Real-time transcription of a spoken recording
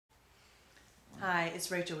Hi, it's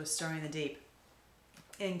Rachel with Stirring the Deep.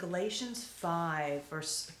 In Galatians 5,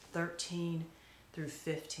 verse 13 through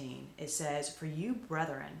 15, it says, "For you,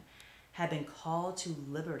 brethren, have been called to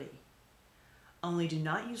liberty. Only do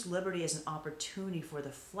not use liberty as an opportunity for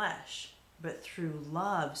the flesh, but through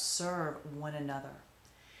love serve one another."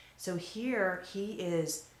 So here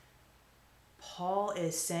Paul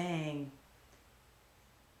is saying,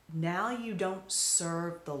 now you don't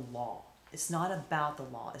serve the law. It's not about the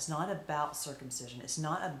law. It's not about circumcision. It's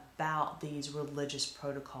not about these religious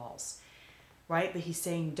protocols, right? But he's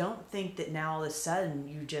saying, don't think that now all of a sudden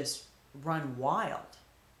you just run wild.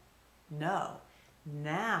 No.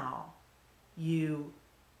 Now you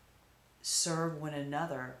serve one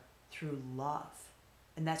another through love.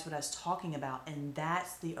 And that's what I was talking about. And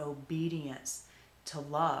that's the obedience to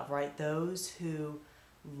love, right? Those who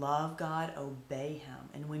love God obey him.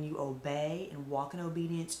 And when you obey and walk in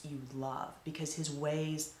obedience, you love, because his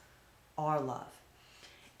ways are love.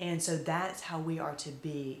 And so that's how we are to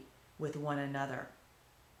be with one another.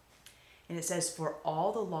 And it says, "For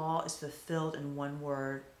all the law is fulfilled in one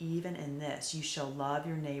word, even in this, you shall love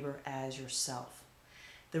your neighbor as yourself."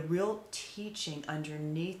 The real teaching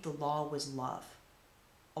underneath the law was love,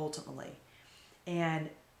 ultimately.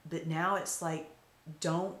 But now it's like,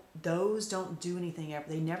 don't do anything ever.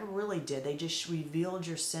 They never really did. They just revealed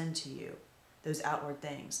your sin to you, those outward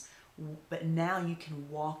things. But now you can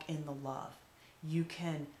walk in the love. You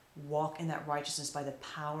can walk in that righteousness by the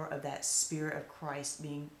power of that Spirit of Christ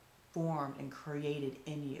being formed and created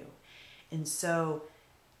in you. And so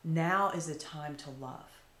now is the time to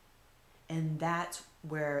love. And that's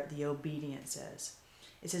where the obedience is.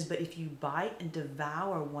 It says, "But if you bite and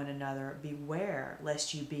devour one another, beware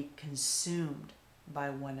lest you be consumed by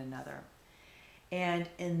one another." And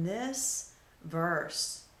in this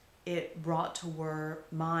verse, it brought to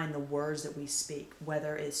mind the words that we speak,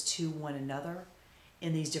 whether it's to one another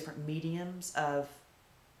in these different mediums of,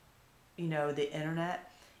 the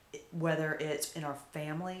internet, whether it's in our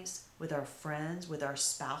families, with our friends, with our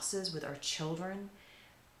spouses, with our children.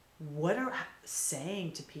 What are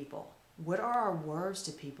saying to people? What are our words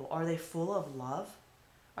to people? Are they full of love?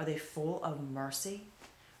 Are they full of mercy?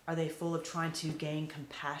 Are they full of trying to gain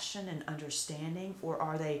compassion and understanding? Or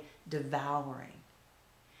are they devouring?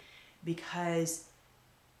 Because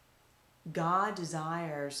God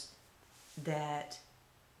desires that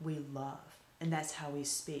we love. And that's how we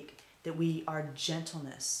speak. That our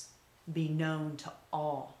gentleness be known to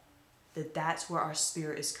all. That's where our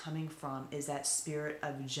spirit is coming from, is that spirit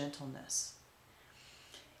of gentleness.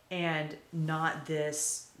 And not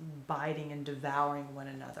this biting and devouring one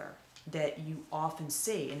another that you often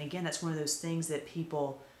see. And again, that's one of those things that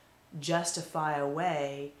people justify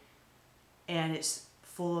away, and it's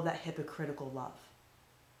full of that hypocritical love.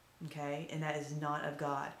 Okay? And that is not of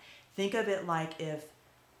God. Think of it like if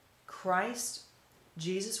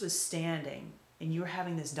Jesus was standing and you're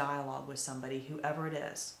having this dialogue with somebody, whoever it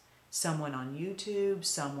is, someone on YouTube,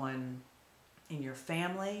 someone in your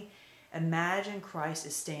family. Imagine Christ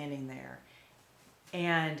is standing there,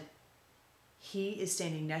 and he is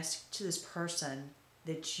standing next to this person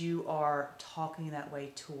that you are talking that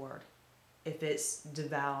way toward, if it's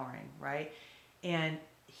devouring, right? And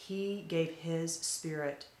he gave his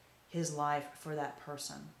spirit, his life for that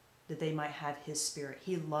person, that they might have his spirit.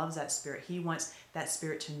 He loves that spirit. He wants that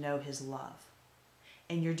spirit to know his love.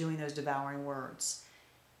 And you're doing those devouring words.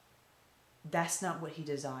 That's not what he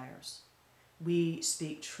desires. We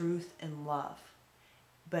speak truth and love,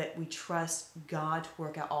 but we trust God to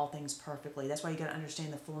work out all things perfectly. That's why you got to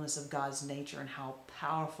understand the fullness of God's nature and how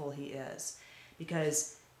powerful he is.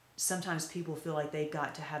 Because sometimes people feel like they've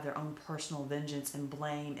got to have their own personal vengeance and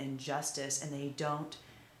blame and justice, and they don't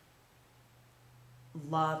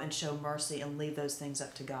love and show mercy and leave those things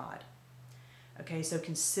up to God. Okay, so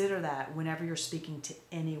consider that whenever you're speaking to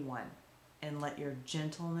anyone, and let your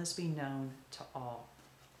gentleness be known to all.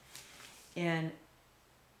 In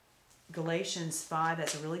Galatians 5,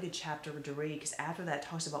 that's a really good chapter to read, because after that it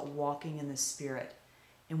talks about walking in the Spirit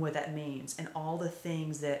and what that means, and all the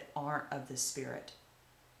things that aren't of the Spirit.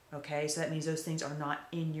 Okay, so that means those things are not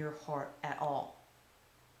in your heart at all.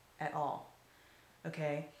 At all.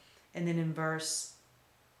 Okay, and then in verse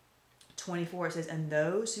 24 it says, "And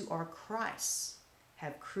those who are Christ's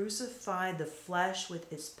have crucified the flesh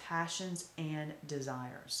with its passions and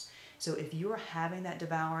desires." So if you are having that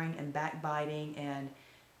devouring and backbiting and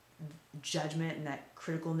judgment and that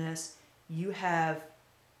criticalness, you have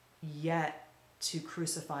yet to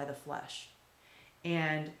crucify the flesh.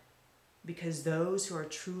 And because those who are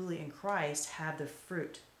truly in Christ have the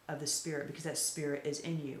fruit of the Spirit, because that Spirit is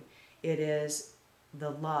in you. It is the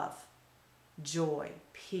love, joy,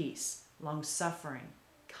 peace, long-suffering,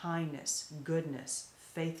 kindness, goodness,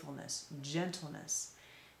 faithfulness, gentleness,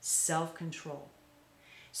 self-control.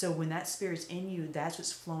 So when that Spirit's in you, that's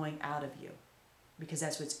what's flowing out of you, because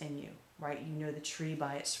that's what's in you, right? You know the tree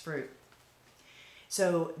by its fruit.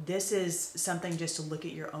 So this is something just to look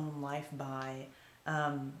at your own life by,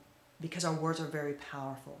 because our words are very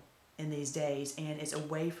powerful in these days, and it's a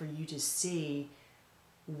way for you to see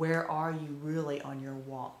where are you really on your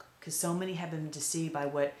walk, because so many have been deceived by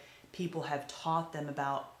what people have taught them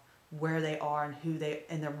about where they are and who they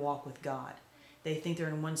in their walk with God. They think they're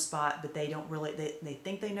in one spot, but they don't really, they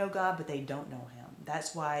think they know God, but they don't know him.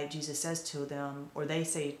 That's why Jesus says to them, or they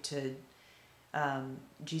say to,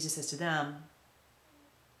 Jesus says to them,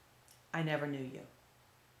 I never knew you.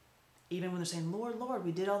 Even when they're saying, Lord, Lord,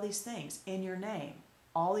 we did all these things in your name,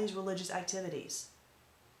 all these religious activities,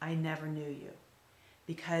 I never knew you.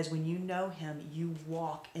 Because when you know him, you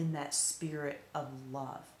walk in that spirit of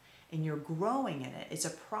love. And you're growing in it. It's a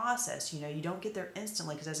process. You know, you don't get there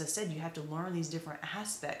instantly, because as I said, you have to learn these different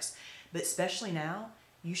aspects. But especially now,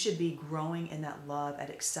 you should be growing in that love at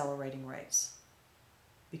accelerating rates,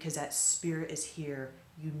 because that Spirit is here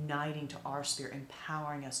uniting to our spirit,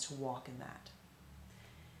 empowering us to walk in that.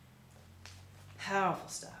 Powerful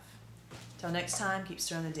stuff. Till next time, keep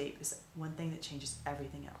stirring the deep. It's one thing that changes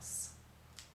everything else.